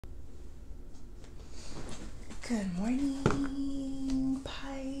Good morning,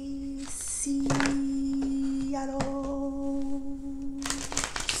 Pisces.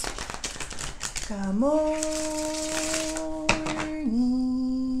 Good morning.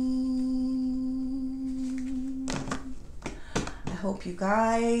 I hope you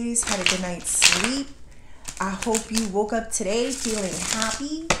guys had a good night's sleep. I hope you woke up today feeling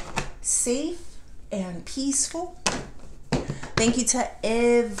happy, safe, and peaceful. Thank you to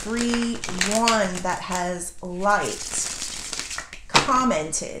everyone that has liked,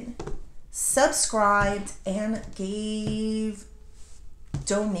 commented, subscribed, and gave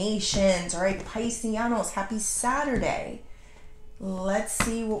donations. All right, Pisceanos, happy Saturday. Let's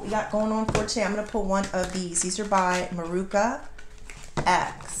see what we got going on for today. I'm going to pull one of these. These are by Maruka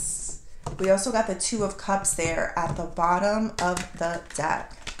X. We also got the Two of Cups there at the bottom of the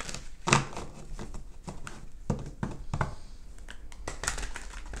deck.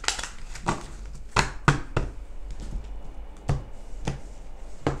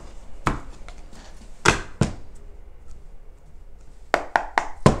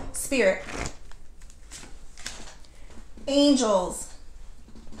 Spirit, angels,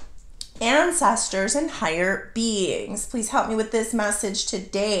 ancestors, and higher beings, please help me with this message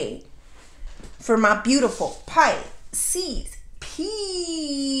today for my beautiful Pisces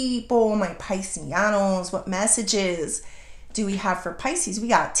people, my Pisceanos. What messages do we have for Pisces? We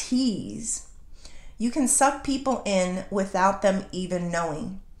got tease. You can suck people in without them even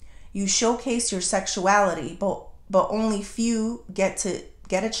knowing. You showcase your sexuality, but only few get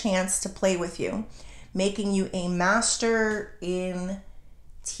a chance to play with you, making you a master in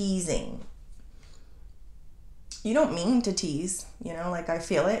teasing. You don't mean to tease, like I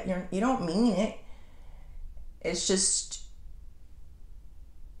feel it. You don't mean it. It's just,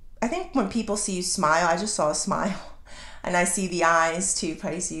 I think when people see you smile, I just saw a smile, and I see the eyes too,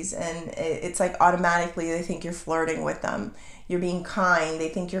 Pisces, and it's like automatically they think you're flirting with them. You're being kind, they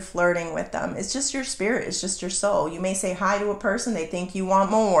think you're flirting with them. It's just your spirit, it's just your soul. You may say hi to a person, they think you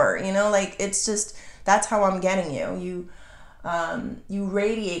want more, like it's just, that's how I'm getting you. You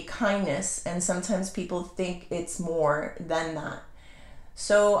radiate kindness, and sometimes people think it's more than that.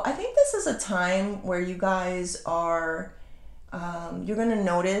 So I think this is a time where you guys are, you're going to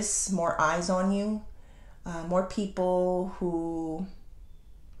notice more eyes on you, more people who,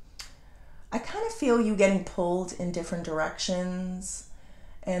 I kind of feel you getting pulled in different directions.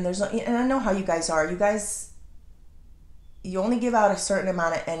 And and I know how you guys are. You only give out a certain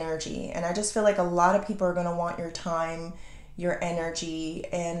amount of energy. And I just feel like a lot of people are going to want your time, your energy.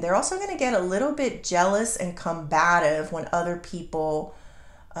 And they're also going to get a little bit jealous and combative when other people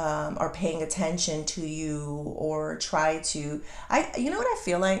are paying attention to you or try to, you know what I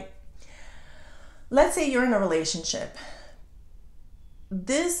feel like? Let's say you're in a relationship.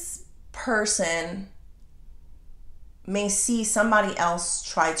 This person may see somebody else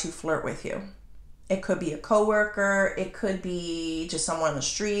try to flirt with you. It could be a coworker, it could be just someone on the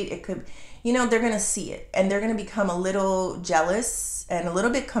street, it could, they're going to see it, and they're going to become a little jealous and a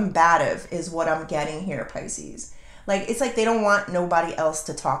little bit combative is what I'm getting here, Pisces. Like, it's like they don't want nobody else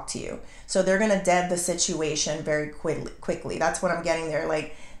to talk to you. So they're going to dead the situation very quickly. That's what I'm getting there.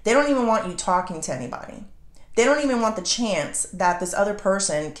 Like, they don't even want you talking to anybody. They don't even want the chance that this other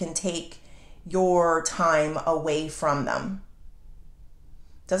person can take your time away from them.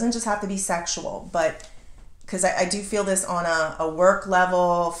 Doesn't just have to be sexual, but because I do feel this on a work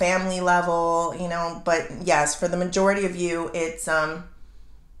level, family level, but yes, for the majority of you, it's,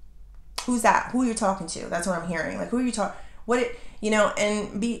 who's that? Who you're talking to? That's what I'm hearing. Like, who are you talking,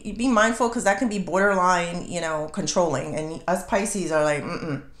 and be mindful, because that can be borderline, controlling. And us Pisces are like,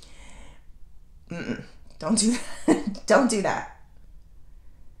 don't do that. Don't do that.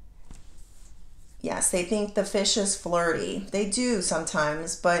 Yes, they think the fish is flirty. They do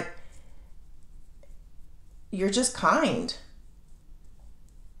sometimes, but you're just kind.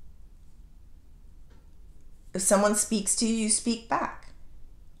 If someone speaks to you, you speak back.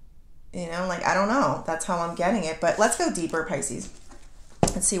 I don't know. That's how I'm getting it. But let's go deeper, Pisces.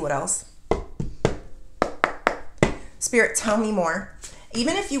 Let's see what else. Spirit, tell me more.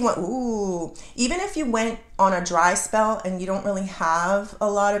 Even if you went on a dry spell and you don't really have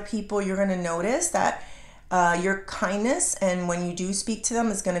a lot of people, you're going to notice that your kindness, and when you do speak to them,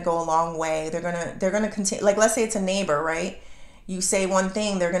 is going to go a long way. They're going to continue. Like, let's say it's a neighbor, right? You say one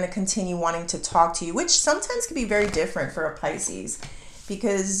thing, they're going to continue wanting to talk to you, which sometimes can be very different for a Pisces,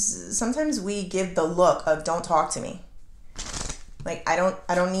 because sometimes we give the look of don't talk to me. Like, I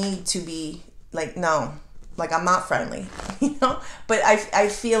don't need to be like, no. Like, I'm not friendly, but I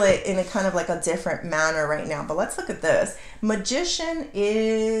feel it in a kind of like a different manner right now. But let's look at this. Magician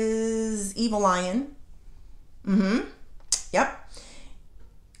is evil lion. Yep.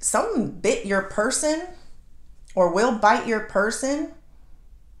 Something bit your person or will bite your person.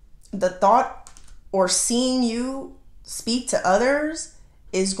 The thought or seeing you speak to others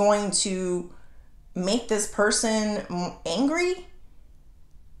is going to make this person angry.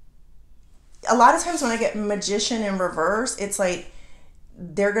 A lot of times when I get magician in reverse, it's like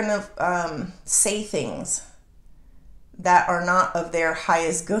they're gonna say things that are not of their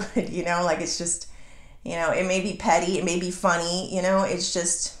highest good, like it's just, it may be petty, it may be funny,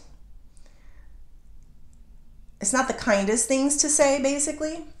 it's not the kindest things to say,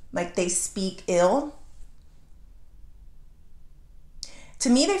 basically. Like they speak ill. To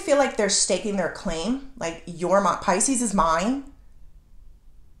me, they feel like they're staking their claim. Like Pisces is mine.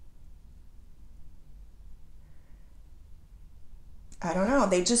 I don't know.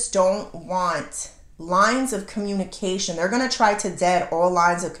 They just don't want lines of communication. They're going to try to dead all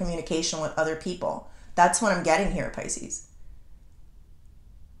lines of communication with other people. That's what I'm getting here, Pisces.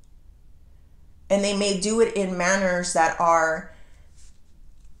 And they may do it in manners that are,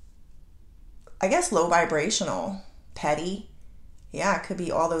 I guess, low vibrational, petty. Yeah, it could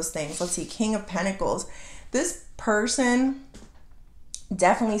be all those things. Let's see, King of Pentacles. This person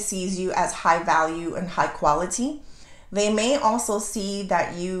definitely sees you as high value and high quality. They may also see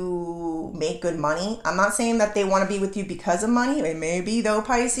that you make good money. I'm not saying that they want to be with you because of money. They may be, though,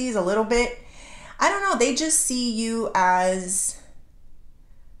 Pisces, a little bit. I don't know. They just see you as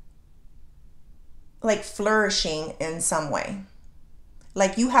like flourishing in some way.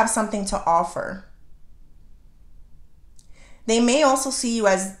 Like you have something to offer. They may also see you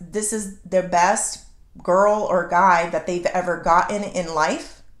as this is their best girl or guy that they've ever gotten in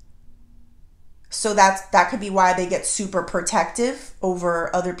life. So that could be why they get super protective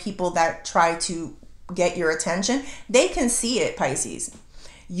over other people that try to get your attention. They can see it, Pisces.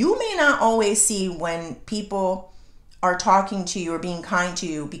 You may not always see when people are talking to you or being kind to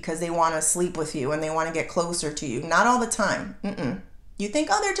you because they want to sleep with you and they want to get closer to you. Not all the time. You think,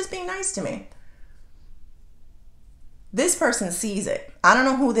 oh, they're just being nice to me. This person sees it. I don't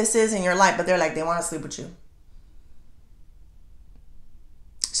know who this is in your life, but they're like, they want to sleep with you.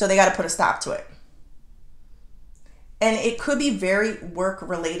 So they got to put a stop to it. And it could be very work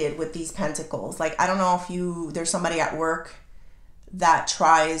related with these pentacles. Like, I don't know if there's somebody at work that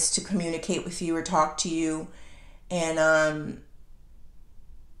tries to communicate with you or talk to you. And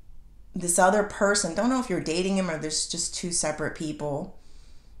this other person, don't know if you're dating him or there's just two separate people,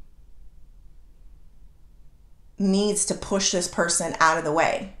 needs to push this person out of the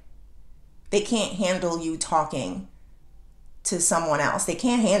way. They can't handle you talking to someone else. They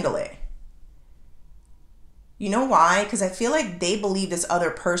can't handle it. You know why? Because I feel like they believe this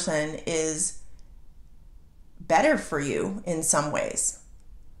other person is better for you in some ways.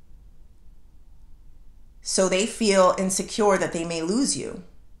 So they feel insecure that they may lose you.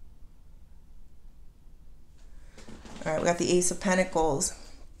 All right, we got the Ace of Pentacles.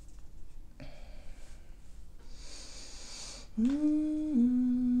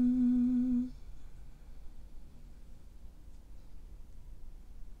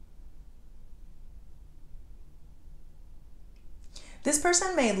 This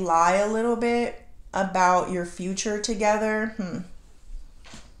person may lie a little bit about your future together.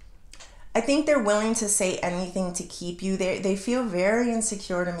 I think they're willing to say anything to keep you there. They feel very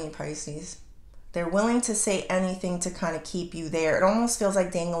insecure to me, Pisces. They're willing to say anything to kind of keep you there. It almost feels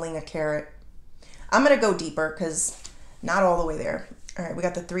like dangling a carrot. I'm going to go deeper because not all the way there. All right, we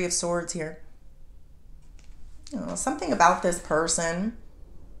got the Three of Swords here. Something about this person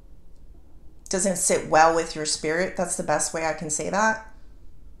doesn't sit well with your spirit. That's the best way I can say that.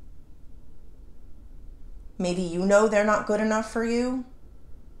 Maybe you know they're not good enough for you.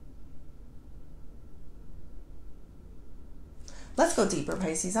 Let's go deeper,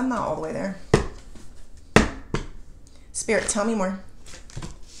 Pisces. I'm not all the way there. Spirit, tell me more.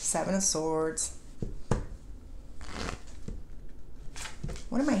 Seven of Swords.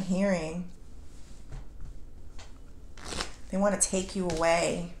 What am I hearing? They want to take you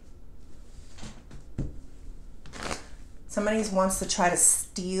away. Somebody wants to try to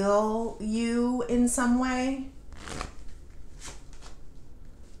steal you in some way.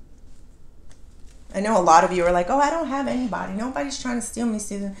 I know a lot of you are like, oh, I don't have anybody. Nobody's trying to steal me,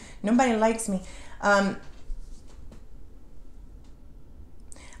 Susan. Nobody likes me. I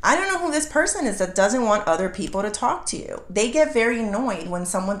don't know who this person is that doesn't want other people to talk to you. They get very annoyed when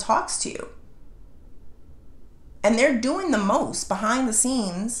someone talks to you. And they're doing the most behind the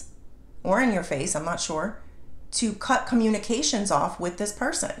scenes or in your face, I'm not sure, to cut communications off with this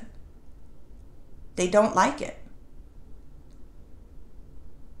person. They don't like it.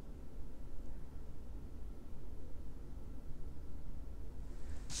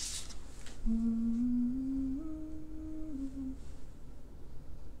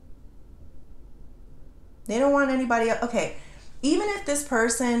 They don't want anybody else. Okay, even if this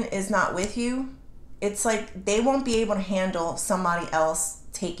person is not with you, it's like they won't be able to handle somebody else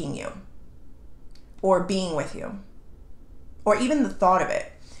taking you or being with you, or even the thought of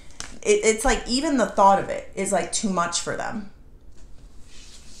it. It's like even the thought of it is like too much for them.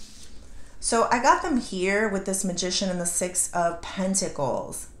 So I got them here with this Magician and the Six of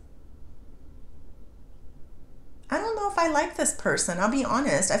Pentacles. I don't know if I like this person. I'll be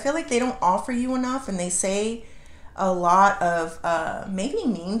honest. I feel like they don't offer you enough, and they say a lot of maybe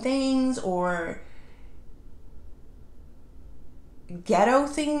mean things or ghetto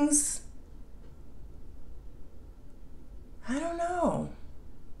things. I don't know.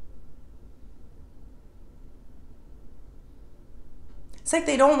 It's like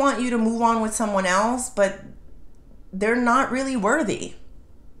they don't want you to move on with someone else, but they're not really worthy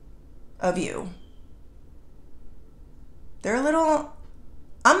of you. They're a little,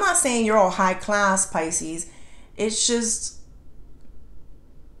 I'm not saying you're all high class, Pisces. It's just,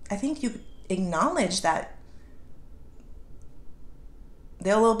 I think you acknowledge that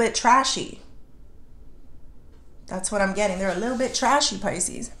they're a little bit trashy. That's what I'm getting. They're a little bit trashy,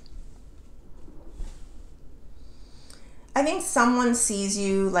 Pisces. I think someone sees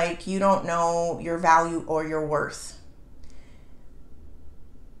you like you don't know your value or your worth.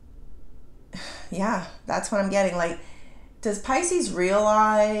 Yeah, that's what I'm getting. Like, does Pisces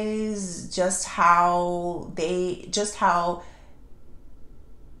realize just how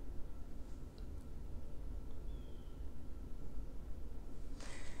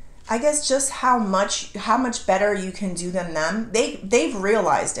I guess just how much better you can do than them? They've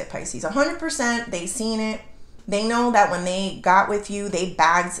realized it, Pisces. 100%. They've seen it. They know that when they got with you, they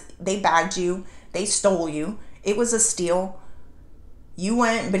bagged you, they stole you. It was a steal. You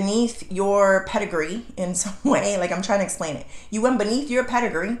went beneath your pedigree in some way. Like, I'm trying to explain it. You went beneath your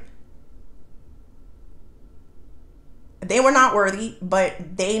pedigree. They were not worthy,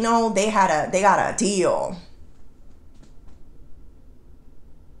 but they know they got a deal.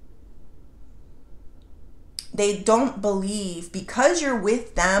 They don't believe, because you're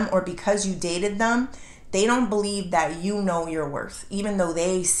with them or because you dated them, they don't believe that you know your worth, even though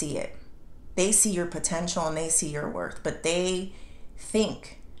they see it. They see your potential and they see your worth, but they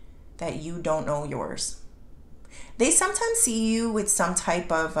think that you don't know yours. They sometimes see you with some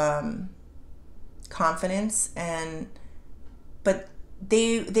type of confidence, but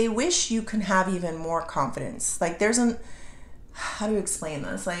they wish you can have even more confidence. Like, there's how do you explain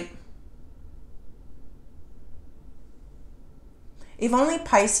this? Like, if only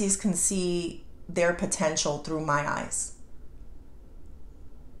Pisces can see their potential through my eyes,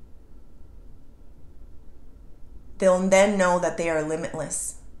 they'll then know that they are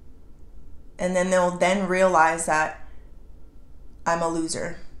limitless. And then they'll then realize that I'm a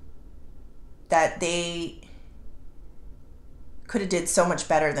loser, that they could have did so much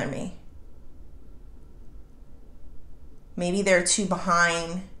better than me. Maybe they're too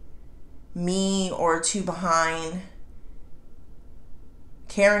behind me or too behind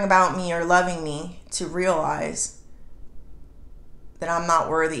caring about me or loving me to realize that I'm not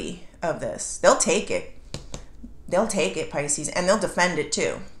worthy of this. They'll take it. They'll take it, Pisces, and they'll defend it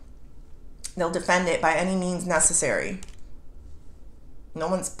too. They'll defend it by any means necessary. No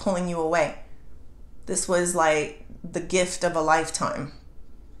one's pulling you away. This was like the gift of a lifetime.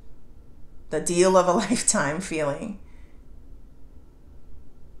 The deal of a lifetime feeling.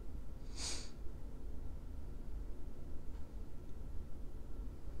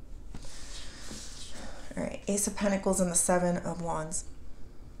 All right, Ace of Pentacles and the Seven of Wands.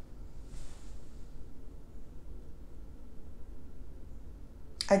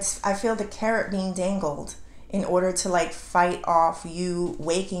 I feel the carrot being dangled in order to like fight off you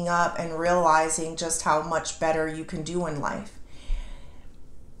waking up and realizing just how much better you can do in life.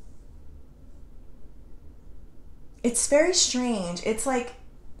 It's very strange. It's like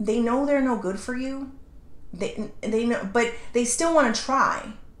they know they're no good for you. They know, but they still want to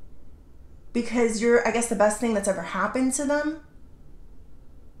try. Because you're, I guess, the best thing that's ever happened to them.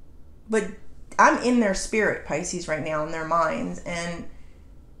 But I'm in their spirit, Pisces, right now, in their minds. And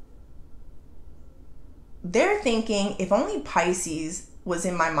they're thinking, if only Pisces was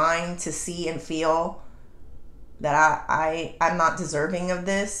in my mind to see and feel that I'm not deserving of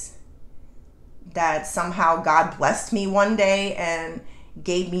this. That somehow God blessed me one day and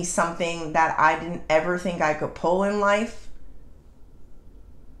gave me something that I didn't ever think I could pull in life.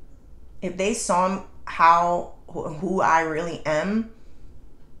 If they saw who I really am,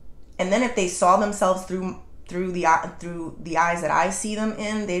 and then if they saw themselves through the eyes that I see them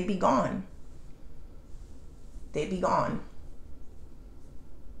in, they'd be gone. They'd be gone.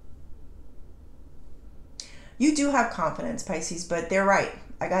 You do have confidence, Pisces, but they're right.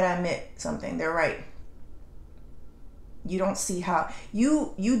 I gotta admit something. They're right. You don't see how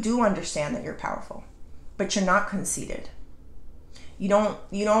you do understand that you're powerful, but you're not conceited. You don't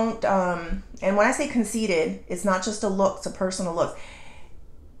and when I say conceited, it's not just a look, it's a personal look.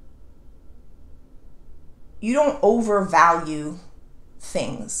 You don't overvalue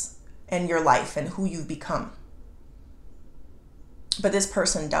things in your life and who you've become. But this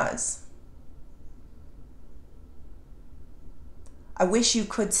person does. I wish you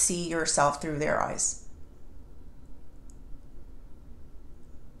could see yourself through their eyes.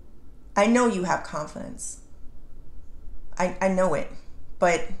 I know you have confidence. I know it.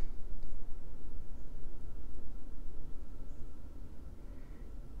 But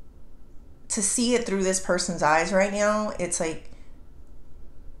to see it through this person's eyes right now, it's like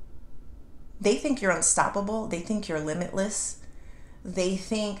they think you're unstoppable. They think you're limitless. They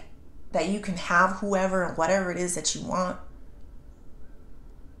think that you can have whoever and whatever it is that you want.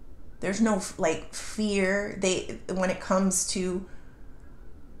 There's no like fear when it comes to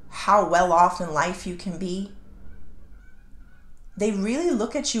how well off in life you can be. They really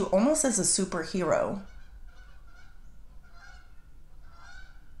look at you almost as a superhero.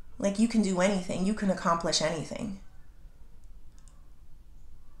 Like you can do anything, you can accomplish anything.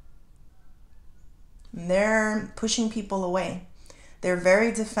 And they're pushing people away. They're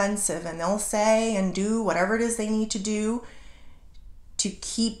very defensive, and they'll say and do whatever it is they need to do to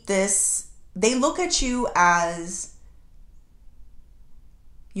keep this. They look at you as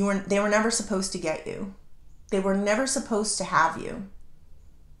they were never supposed to get you. They were never supposed to have you.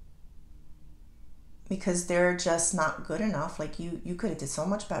 Because they're just not good enough. Like you could have did so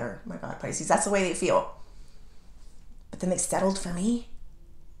much better. My God, Pisces, that's the way they feel. But then they settled for me.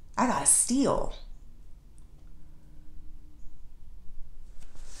 I gotta steal.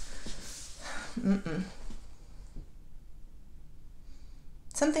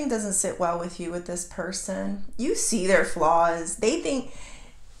 Something doesn't sit well with you with this person. You see their flaws. They think,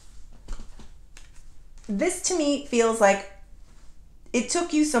 this to me feels like it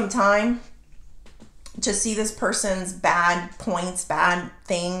took you some time to see this person's bad points, bad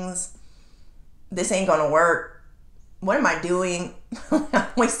things. This ain't gonna work. What am I doing? I'm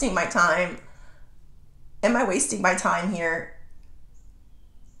wasting my time. Am I wasting my time here?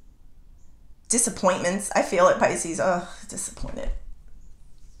 Disappointments. I feel it, Pisces. Ugh, disappointed.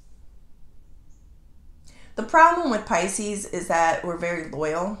 The problem with Pisces is that we're very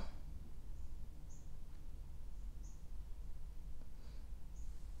loyal.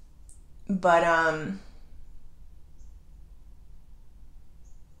 But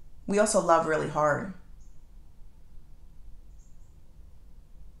we also love really hard.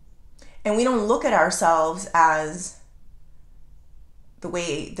 And we don't look at ourselves as the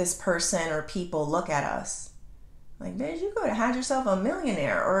way this person or people look at us. Like, bitch, you could have had yourself a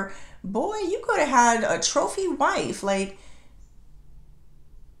millionaire. Or, boy, you could have had a trophy wife. Like,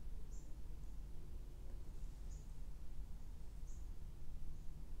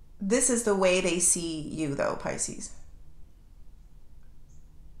 this is the way they see you, though, Pisces.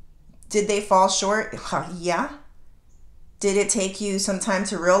 Did they fall short? Yeah. Did it take you some time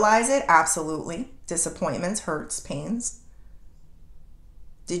to realize it? Absolutely. Disappointments, hurts, pains.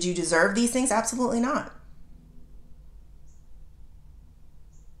 Did you deserve these things? Absolutely not.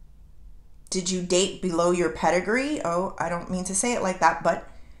 Did you date below your pedigree? Oh, I don't mean to say it like that, but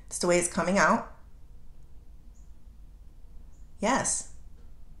it's the way it's coming out. Yes.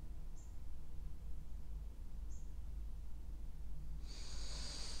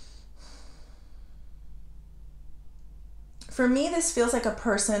 For me, this feels like a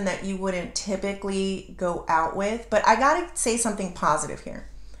person that you wouldn't typically go out with, but I gotta say something positive here.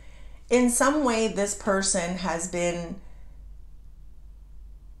 In some way, this person has been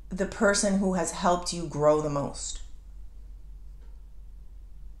the person who has helped you grow the most.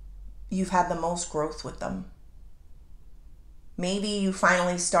 You've had the most growth with them. Maybe you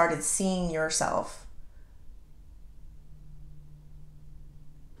finally started seeing yourself.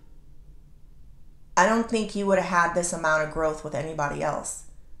 I don't think you would have had this amount of growth with anybody else.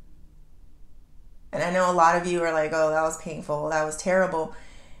 And I know a lot of you are like, oh, that was painful, that was terrible.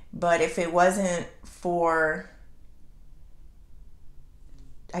 But if it wasn't for,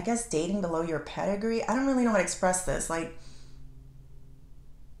 I guess, dating below your pedigree, I don't really know how to express this. Like,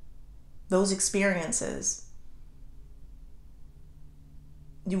 those experiences,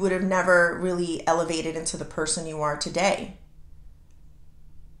 you would have never really elevated into the person you are today.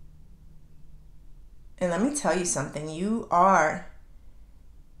 And let me tell you something, you are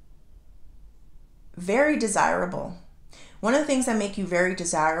very desirable. One of the things that make you very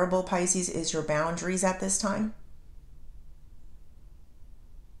desirable, Pisces, is your boundaries at this time.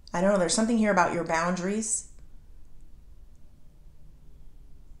 I don't know, there's something here about your boundaries.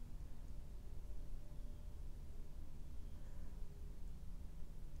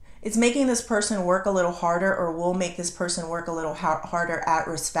 It's making this person work a little harder, or will make this person work a little harder at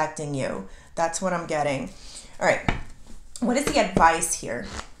respecting you. That's what I'm getting. All right. What is the advice here?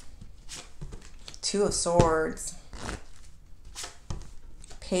 Two of Swords.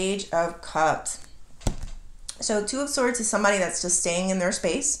 Page of Cups. So Two of Swords is somebody that's just staying in their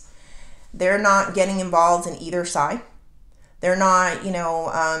space. They're not getting involved in either side. They're not,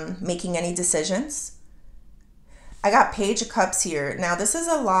 making any decisions. I got Page of Cups here. Now, this is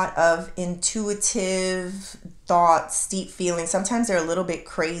a lot of intuitive thoughts, deep feelings. Sometimes they're a little bit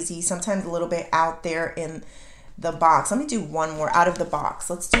crazy, sometimes a little bit out there in the box. Let me do one more out of the box.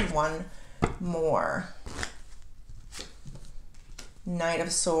 Let's do one more. Knight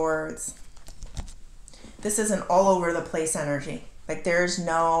of Swords. This is an all over the place energy. Like, there's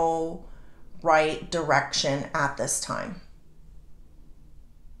no right direction at this time.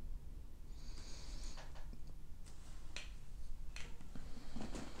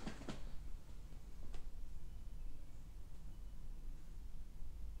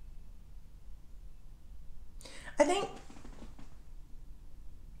 I think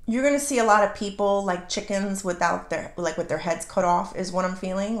you're going to see a lot of people like chickens without their, like with their heads cut off is what I'm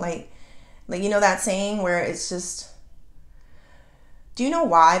feeling. Like, you know that saying where it's just, do you know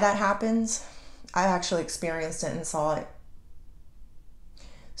why that happens? I actually experienced it and saw it.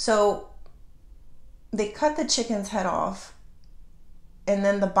 So they cut the chicken's head off and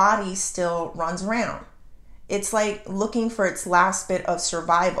then the body still runs around. It's like looking for its last bit of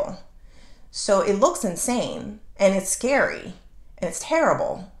survival. So it looks insane and it's scary and it's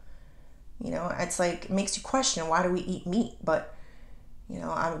terrible. It's like, it makes you question, why do we eat meat? But,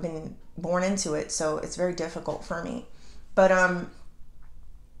 I've been born into it, so it's very difficult for me. But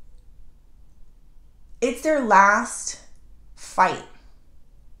it's their last fight.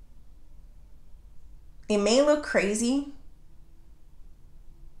 It may look crazy.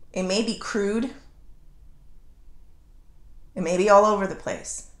 It may be crude. It may be all over the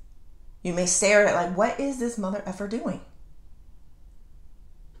place. You may stare at it like, what is this mother effer doing?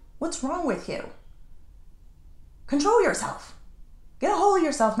 What's wrong with you? Control yourself. Get a hold of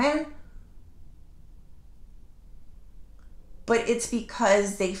yourself, man. But it's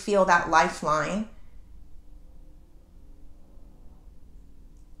because they feel that lifeline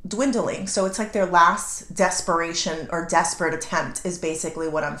dwindling. So it's like their last desperation or desperate attempt is basically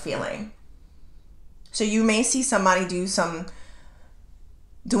what I'm feeling. So you may see somebody doing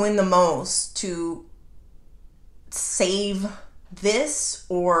the most to save this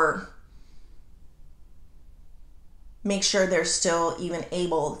or make sure they're still even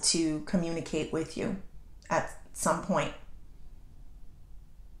able to communicate with you at some point.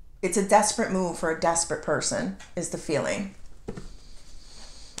 It's a desperate move for a desperate person is the feeling.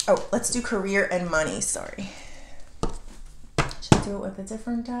 Oh, let's do career and money. Sorry. Should I do it with a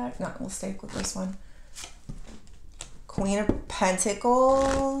different deck? No, we'll stay with this one. Queen of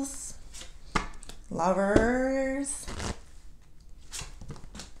Pentacles. Lovers.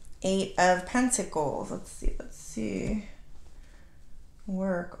 Eight of Pentacles. Let's see.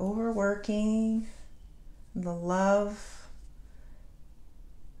 Work, overworking, the love.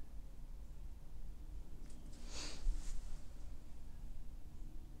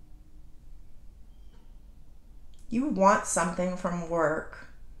 You want something from work.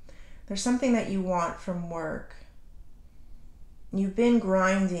 There's something that you want from work. You've been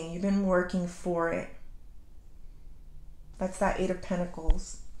grinding. You've been working for it. That's that Eight of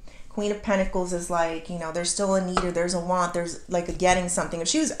Pentacles. Queen of Pentacles is like, there's still a need or there's a want. There's like a getting something. If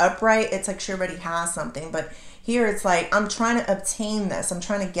she was upright, it's like she already has something. But here it's like, I'm trying to obtain this. I'm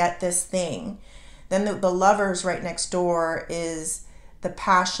trying to get this thing. Then the lovers right next door is the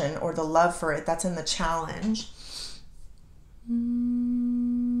passion or the love for it. That's in the challenge.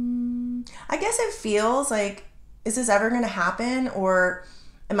 I guess it feels like, is this ever going to happen? Or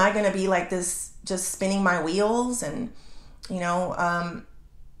am I going to be like this, just spinning my wheels and,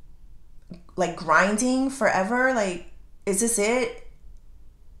 like grinding forever? Like, is this it?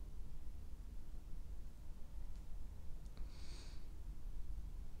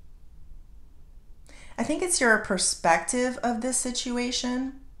 I think it's your perspective of this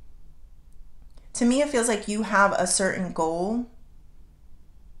situation. To me, it feels like you have a certain goal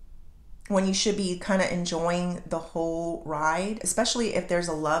when you should be kind of enjoying the whole ride, especially if there's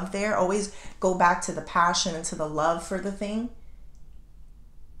a love there. Always go back to the passion and to the love for the thing.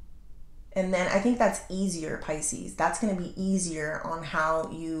 And then I think that's easier, Pisces. That's going to be easier on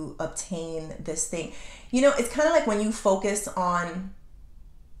how you obtain this thing. You know, it's kind of like when you focus on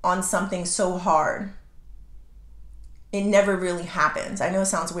something so hard, it never really happens. I know it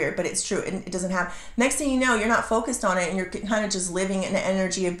sounds weird, but it's true. It doesn't happen. Next thing you know, you're not focused on it, and you're kind of just living in the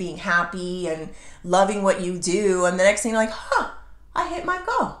energy of being happy and loving what you do. And the next thing you're like, I hit my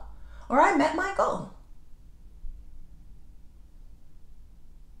goal, or I met my goal.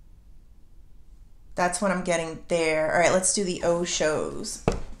 That's what I'm getting there. All right, let's do the O shows.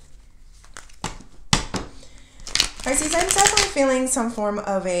 Pisces, I'm definitely feeling some form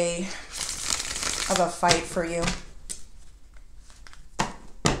of a fight for you.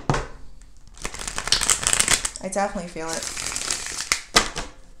 I definitely feel it.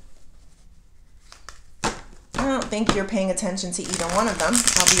 I don't think you're paying attention to either one of them,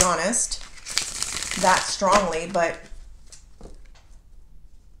 I'll be honest, that strongly, but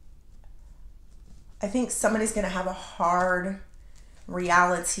I think somebody's going to have a hard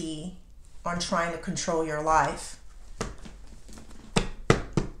reality on trying to control your life.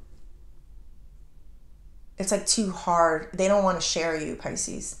 It's like too hard. They don't want to share you,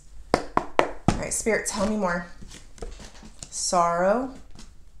 Pisces. All right, Spirit, tell me more. Sorrow.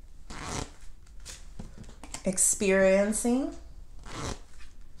 Experiencing.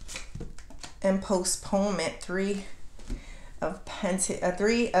 And postponement. Three of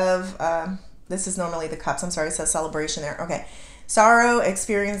this is normally the cups. I'm sorry, it says celebration there. Okay. Sorrow,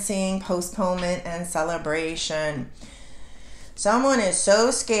 experiencing, postponement, and celebration. Someone is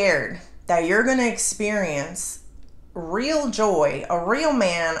so scared that you're going to experience real joy, a real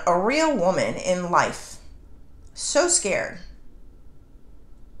man, a real woman in life. So scared.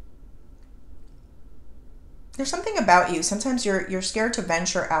 There's something about you. Sometimes you're scared to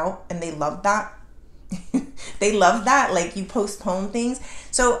venture out, and they love that. They love that. Like, you postpone things.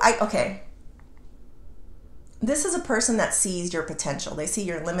 So okay. This is a person that sees your potential. They see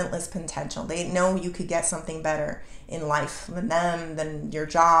your limitless potential. They know you could get something better in life than them, than your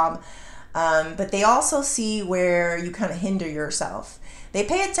job. But they also see where you kind of hinder yourself. They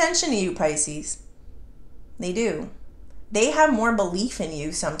pay attention to you, Pisces. They do. They have more belief in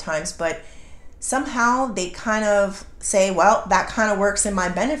you sometimes, but somehow they kind of say, well, that kind of works in my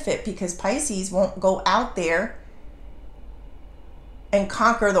benefit, because Pisces won't go out there and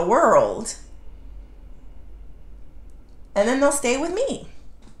conquer the world. And then they'll stay with me.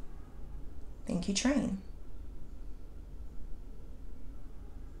 Thank you, train.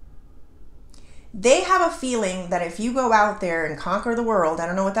 They have a feeling that if you go out there and conquer the world, I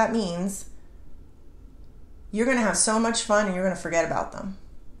don't know what that means, you're going to have so much fun and you're going to forget about them.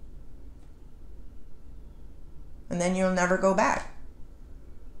 And then you'll never go back.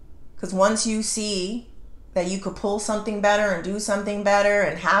 Because once you see that you could pull something better and do something better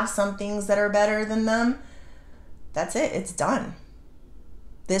and have some things that are better than them, that's it. It's done.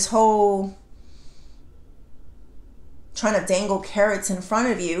 This whole trying to dangle carrots in front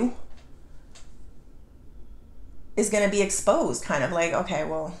of you is going to be exposed, kind of like, okay,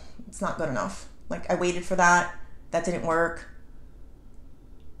 well, it's not good enough. Like, I waited for that. That didn't work.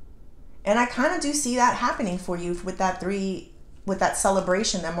 And I kind of do see that happening for you with that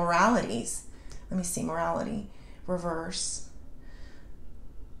celebration, the moralities. Let me see, morality, reverse.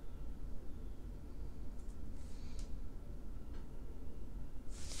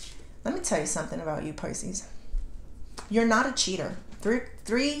 Let me tell you something about you, Pisces. You're not a cheater.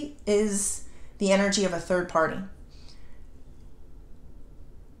 Three is the energy of a third party.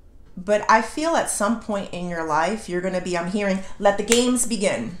 But I feel at some point in your life, you're going to be, I'm hearing, let the games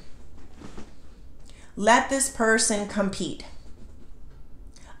begin. Let this person compete.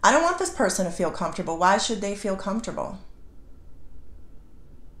 I don't want this person to feel comfortable. Why should they feel comfortable?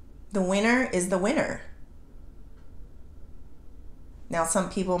 The winner is the winner. Now, some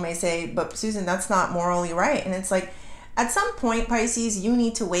people may say, but Susan, that's not morally right. And it's like, at some point, Pisces, you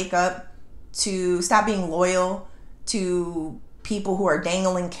need to wake up to stop being loyal to people who are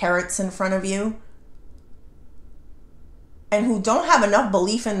dangling carrots in front of you and who don't have enough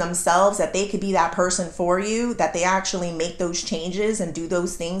belief in themselves that they could be that person for you, that they actually make those changes and do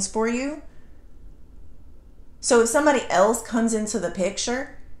those things for you. So if somebody else comes into the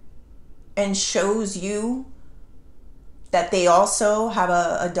picture and shows you that they also have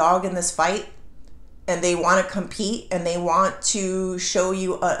a dog in this fight and they want to compete and they want to show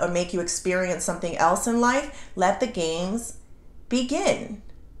you or make you experience something else in life, let the games begin.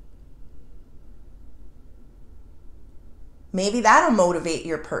 Maybe that'll motivate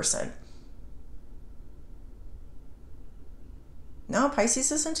your person. No,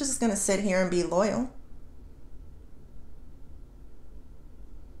 Pisces isn't just going to sit here and be loyal.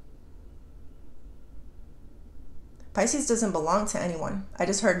 Pisces doesn't belong to anyone. I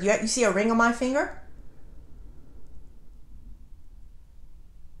just heard, you see a ring on my finger?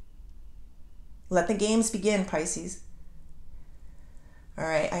 Let the games begin, Pisces. All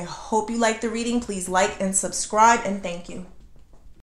right, I hope you liked the reading. Please like and subscribe, and thank you.